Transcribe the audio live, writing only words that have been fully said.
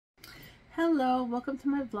Hello, welcome to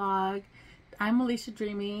my vlog. I'm Alicia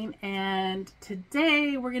Dreaming, and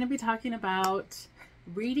today we're going to be talking about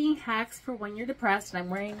reading hacks for when you're depressed. And I'm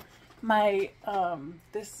wearing my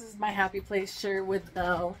this is my Happy Place shirt with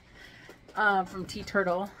Belle from Tea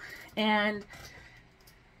Turtle. And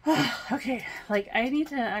okay, like I need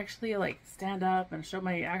to actually like stand up and show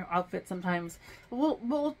my outfit sometimes.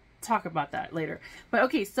 We'll talk about that later. But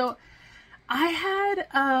okay, so I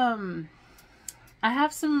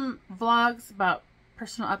have some vlogs about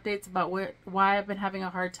personal updates about why I've been having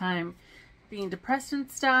a hard time being depressed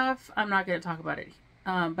and stuff. I'm not going to talk about it,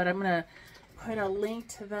 but I'm going to put a link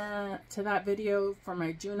to that video for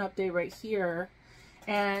my June update right here.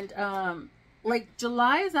 And like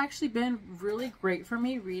July has actually been really great for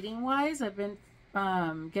me reading wise. I've been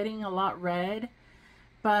getting a lot read,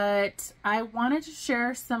 but I wanted to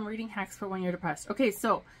share some reading hacks for when you're depressed. Okay,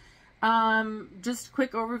 so just a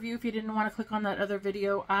quick overview if you didn't want to click on that other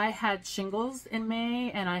video. I had shingles in May,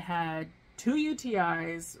 and I had 2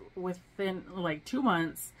 UTIs within like 2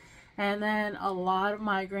 months, and then a lot of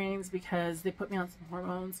migraines because they put me on some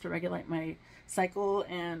hormones to regulate my cycle,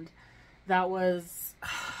 and that was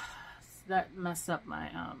that messed up my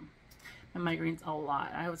my migraines a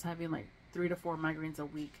lot. I was having like 3 to 4 migraines a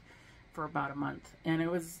week for about a month, and it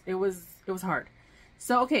was hard.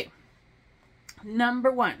 So okay,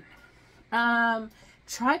 number 1.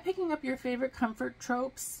 Try picking up your favorite comfort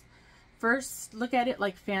tropes. First, look at it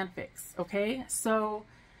like fanfics, okay? So,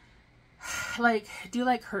 like, do you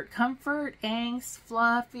like hurt comfort, angst,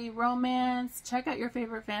 fluffy romance? Check out your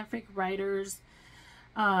favorite fanfic writers.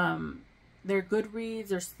 Their good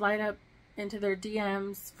reads, or slide up into their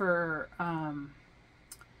DMs for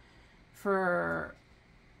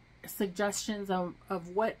suggestions of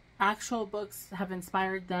what actual books have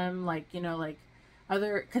inspired them, like, you know, like,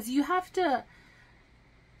 other, because you have to,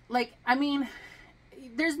 like, I mean,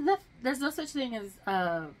 there's no such thing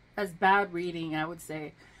as bad reading, I would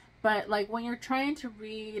say, but like when you're trying to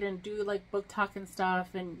read and do like book talk and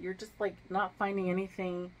stuff, and you're just like not finding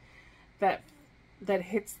anything that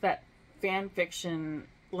hits that fan fiction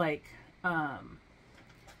like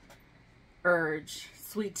urge,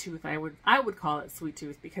 sweet tooth, I would call it sweet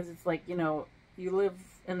tooth, because it's like, you know, you live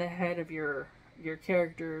in the head of your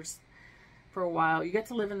characters for a while. You get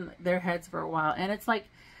to live in their heads for a while, and it's like,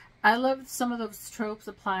 I love some of those tropes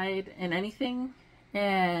applied in anything,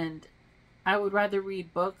 and I would rather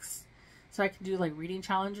read books so I can do like reading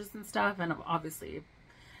challenges and stuff, and obviously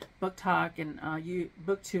book talk and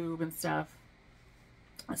booktube and stuff.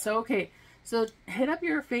 So okay, so hit up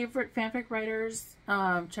your favorite fanfic writers,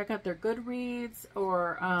 check out their Goodreads,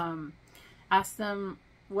 or ask them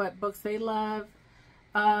what books they love.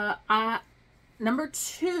 Number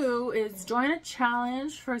 2 is join a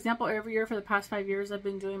challenge. For example, every year for the past 5 years, I've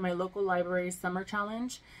been doing my local library summer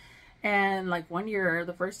challenge. And like one year,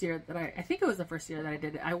 the first year that I think it was the first year that I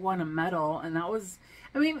did it, I won a medal. And that was,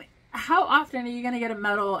 I mean, how often are you going to get a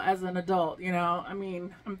medal as an adult? You know, I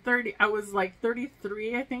mean, I'm 30, I was like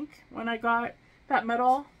 33, I think, when I got that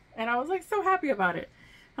medal. And I was like so happy about it.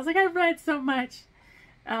 I was like, I read so much.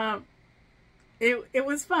 It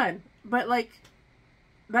was fun, but like,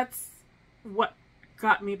 that's what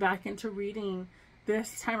got me back into reading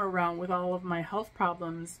this time around with all of my health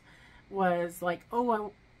problems. Was like,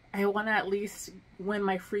 oh, I want to at least win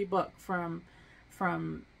my free book from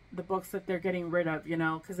the books that they're getting rid of, you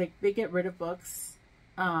know, because they get rid of books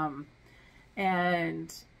and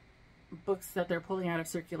books that they're pulling out of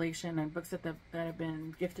circulation, and books that have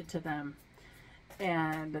been gifted to them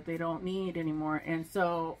and that they don't need anymore. And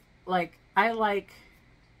so like, I like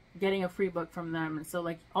getting a free book from them. And so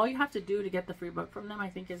like, all you have to do to get the free book from them, I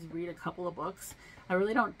think, is read a couple of books. I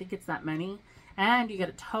really don't think it's that many, and you get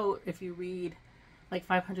a tote if you read like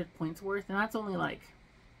 500 points worth, and that's only like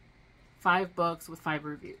 5 books with 5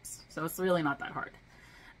 reviews, so it's really not that hard.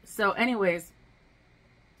 So anyways,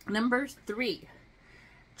 number 3,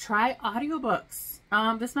 try audiobooks.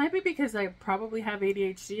 This might be because I probably have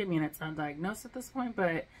ADHD. I mean, it's undiagnosed at this point,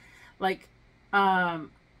 but like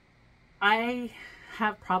I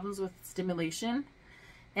have problems with stimulation,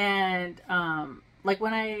 and like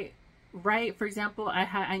when I write, for example,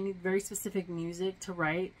 I need very specific music to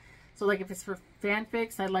write. So like if it's for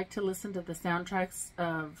fanfics, I like to listen to the soundtracks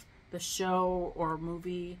of the show or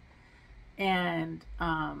movie, and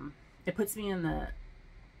it puts me in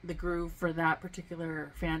the groove for that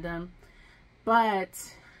particular fandom.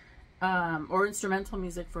 But or instrumental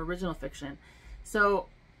music for original fiction. So,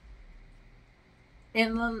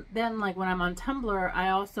 and then like when I'm on Tumblr, I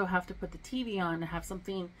also have to put the TV on to have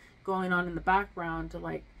something going on in the background to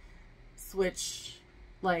like switch,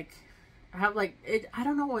 like I have like it, I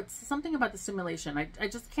don't know, it's something about the stimulation. I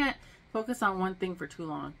just can't focus on one thing for too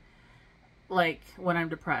long. Like when I'm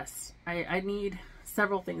depressed, I need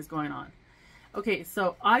several things going on. Okay,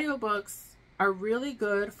 so audiobooks are really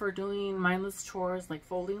good for doing mindless chores like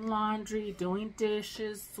folding laundry, doing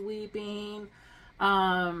dishes, sweeping.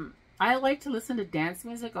 I like to listen to dance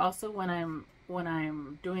music also when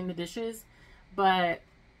I'm doing the dishes, but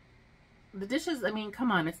the dishes, I mean,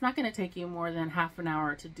 come on, it's not going to take you more than half an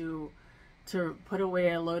hour to put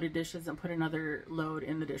away a load of dishes and put another load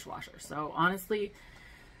in the dishwasher. So honestly,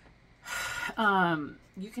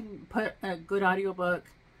 you can put a good audiobook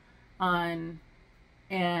on,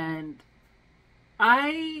 and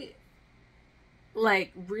I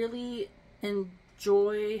like really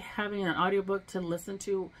enjoy having an audiobook to listen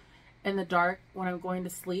to in the dark when I'm going to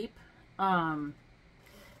sleep.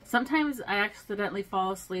 Sometimes I accidentally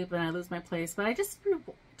fall asleep and I lose my place, but I just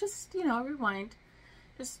rewind,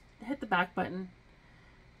 just hit the back button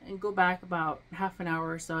and go back about half an hour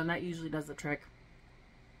or so, and that usually does the trick.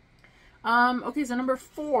 Okay, so number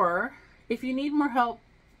 4, if you need more help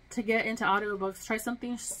to get into audiobooks, try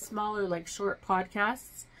something smaller like short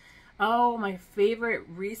podcasts. Oh, my favorite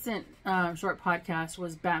recent short podcast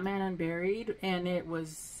was Batman Unburied, and it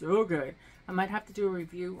was so good. I might have to do a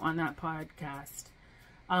review on that podcast.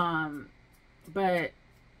 But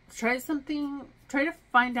try to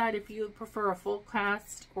find out if you prefer a full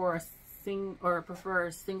cast or prefer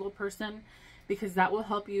a single person, because that will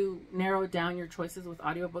help you narrow down your choices with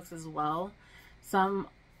audiobooks as well. Some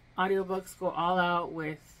audiobooks go all out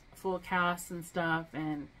with full casts and stuff,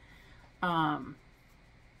 and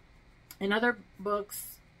in other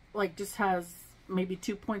books, like, just has maybe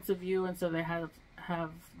 2 points of view, and so they have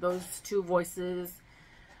those 2 voices.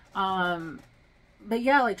 But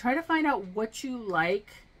yeah, like, try to find out what you like,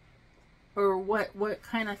 or what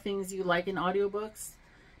kind of things you like in audiobooks,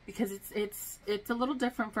 because it's a little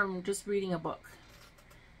different from just reading a book.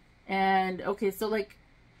 And okay, so like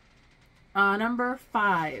number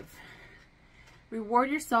 5,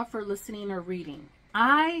 reward yourself for listening or reading.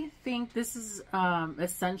 I think this is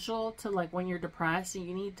essential to, like, when you're depressed and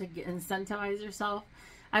you need to incentivize yourself.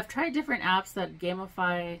 I've tried different apps that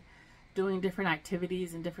gamify doing different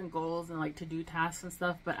activities and different goals and like to-do tasks and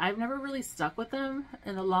stuff, but I've never really stuck with them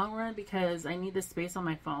in the long run because I need the space on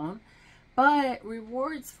my phone. But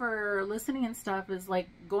rewards for listening and stuff is like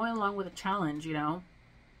going along with a challenge, you know.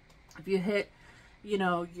 If you hit, you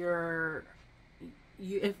know,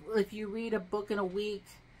 if you read a book in a week,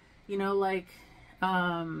 you know, like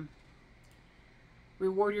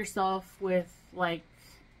reward yourself with like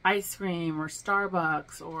ice cream or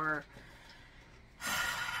Starbucks, or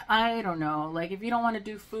I don't know, like if you don't want to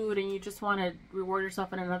do food and you just want to reward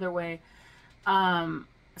yourself in another way.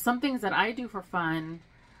 Some things that I do for fun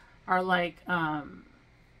are like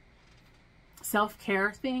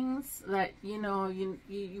self-care things that, you know,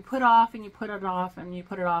 you put off and you put it off and you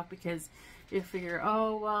put it off because you figure,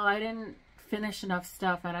 oh, well, I didn't finish enough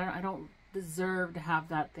stuff and I don't deserve to have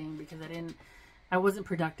that thing because I wasn't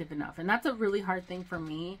productive enough. And that's a really hard thing for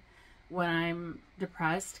me when I'm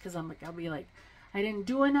depressed, because I'll be like, I didn't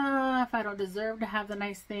do enough. I don't deserve to have the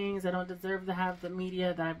nice things. I don't deserve to have the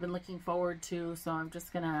media that I've been looking forward to. So I'm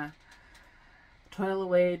just gonna toil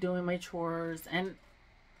away doing my chores. And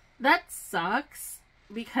that sucks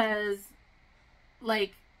because,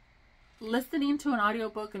 like, listening to an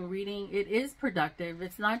audiobook and reading, it is productive.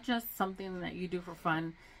 It's not just something that you do for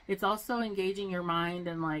fun. It's also engaging your mind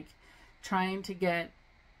and like trying to get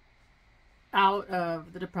out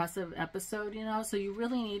of the depressive episode, you know. So you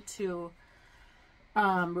really need to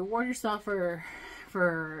reward yourself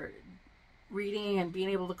for reading and being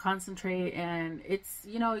able to concentrate. And it's,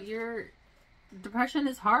 you know, your depression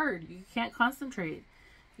is hard. You can't concentrate.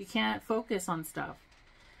 You can't focus on stuff.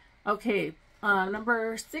 Okay,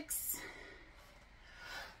 number 6.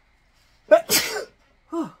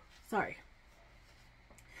 Oh, sorry.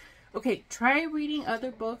 Okay, try reading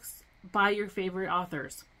other books by your favorite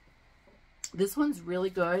authors. This one's really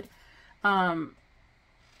good. I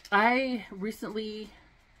recently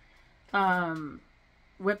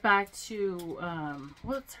went back to,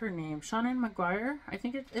 what's her name? Seanan McGuire, I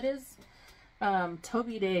think it is.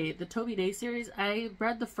 Toby Day, the Toby Day series. I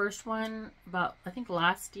read the first one about, I think,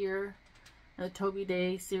 last year, the Toby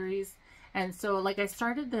Day series. And so, like, I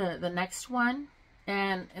started the next one,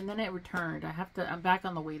 and then it returned. I'm back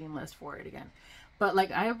on the waiting list for it again. But,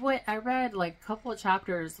 like, I read, like, a couple of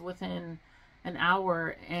chapters within an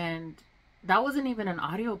hour, and that wasn't even an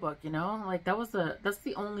audiobook, you know? Like, that's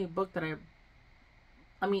the only book that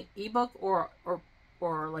I mean, ebook or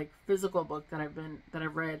like physical book that I've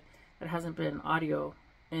read that hasn't been audio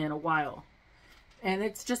in a while. And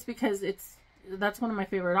it's just because that's one of my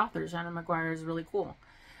favorite authors. Seanan McGuire is really cool.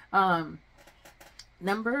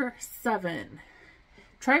 Number 7,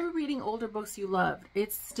 try reading older books you loved.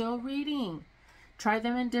 It's still reading. Try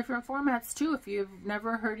them in different formats too. If you've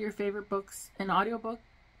never heard your favorite books in audiobook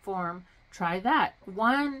form, try that.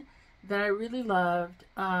 One that I really loved,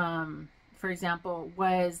 for example,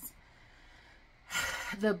 was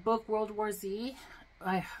the book World War Z.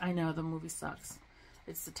 I know the movie sucks.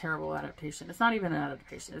 It's a terrible adaptation. It's not even an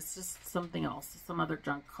adaptation. It's just something else. Some other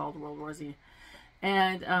junk called World War Z.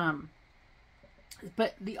 And,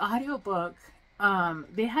 but the audiobook,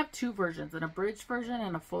 they have 2 versions, an abridged version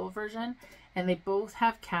and a full version. And they both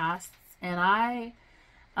have casts. And I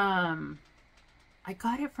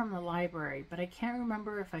got it from the library, but I can't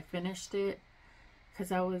remember if I finished it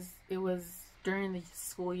because it was during the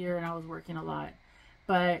school year and I was working a lot.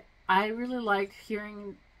 But I really liked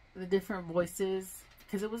hearing the different voices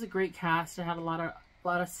because it was a great cast. It had a lot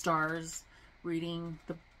of stars reading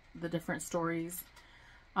the different stories.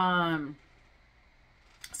 So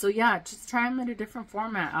yeah, just try them in a different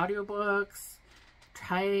format. Audiobooks.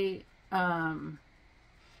 Try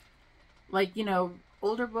like, you know,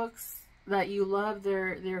 older books that you love,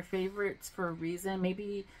 they're favorites for a reason.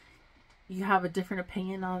 Maybe you have a different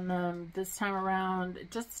opinion on them this time around.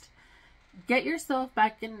 Just get yourself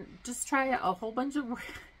back in. Just try a whole bunch of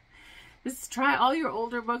just try all your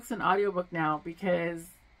older books in audiobook now, because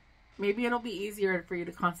maybe it'll be easier for you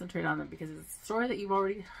to concentrate on them because it's a story that you've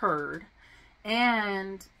already heard,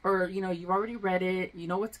 and or you know, you've already read it, you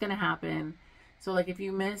know what's going to happen. So like if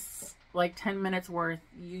you miss like 10 minutes worth,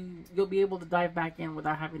 you'll be able to dive back in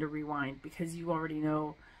without having to rewind, because you already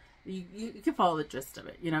know, you can follow the gist of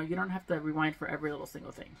it. You know, you don't have to rewind for every little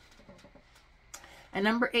single thing. And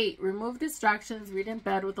number 8, remove distractions. Read in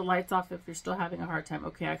bed with the lights off if you're still having a hard time.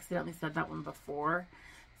 Okay, I accidentally said that one before.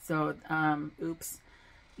 So, oops.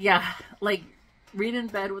 Yeah, like read in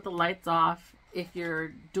bed with the lights off if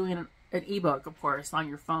you're doing an ebook, of course, on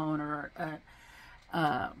your phone or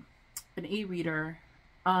an e-reader.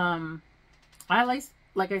 I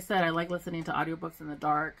like I said, I like listening to audiobooks in the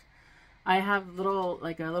dark. I have little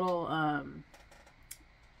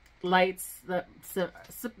lights that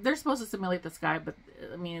they're supposed to simulate the sky, but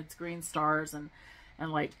I mean, it's green stars and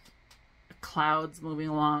like clouds moving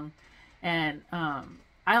along. And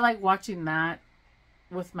I like watching that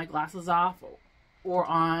with my glasses off or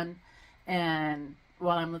on, and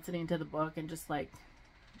while I'm listening to the book, and just like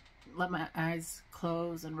let my eyes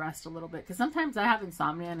close and rest a little bit, because sometimes I have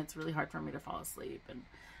insomnia and it's really hard for me to fall asleep. And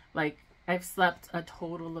like I've slept a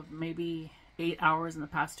total of maybe 8 hours in the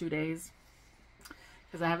past 2 days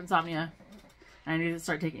because I have insomnia and I need to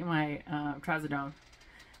start taking my trazodone.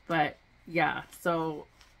 But yeah, so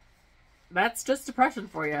that's just depression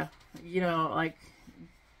for you. You know, like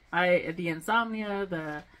the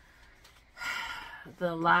insomnia,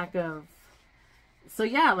 the lack of. So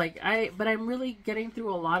yeah, but I'm really getting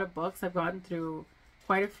through a lot of books. I've gotten through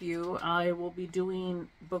quite a few. I will be doing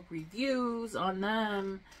book reviews on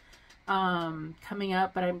them coming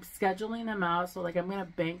up, but I'm scheduling them out. So like I'm going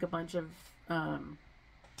to bank a bunch of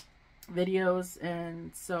videos,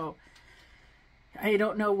 and so I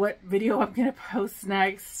don't know what video I'm going to post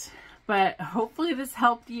next, but hopefully this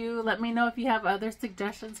helped you. Let me know if you have other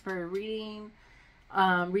suggestions for reading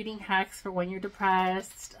hacks for when you're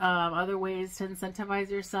depressed, other ways to incentivize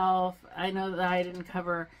yourself. I know that I didn't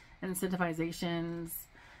cover incentivizations.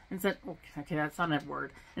 Okay, that's not a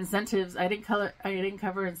word. Incentives. I didn't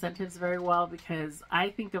cover incentives very well, because I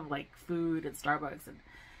think of like food and Starbucks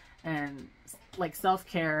and like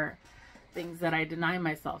self-care things that I deny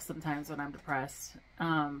myself sometimes when I'm depressed.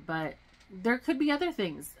 But there could be other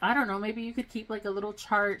things. I don't know. Maybe you could keep like a little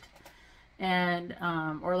chart, and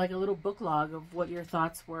or like a little book log of what your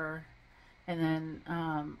thoughts were, and then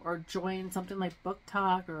or join something like Book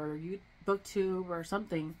Talk or BookTube or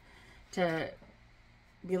something to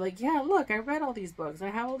be like, yeah, look, I read all these books, I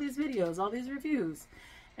have all these videos, all these reviews.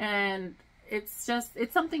 And it's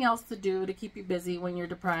something else to do to keep you busy when you're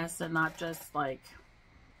depressed and not just like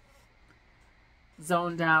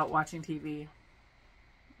zoned out watching TV,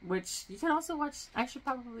 which you can also watch. I should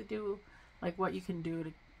probably do like what you can do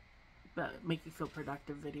to make you feel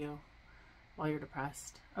productive video while you're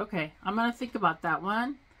depressed. Okay, I'm gonna think about that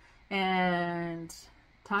one and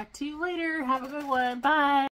talk to you later. Have a good one. Bye.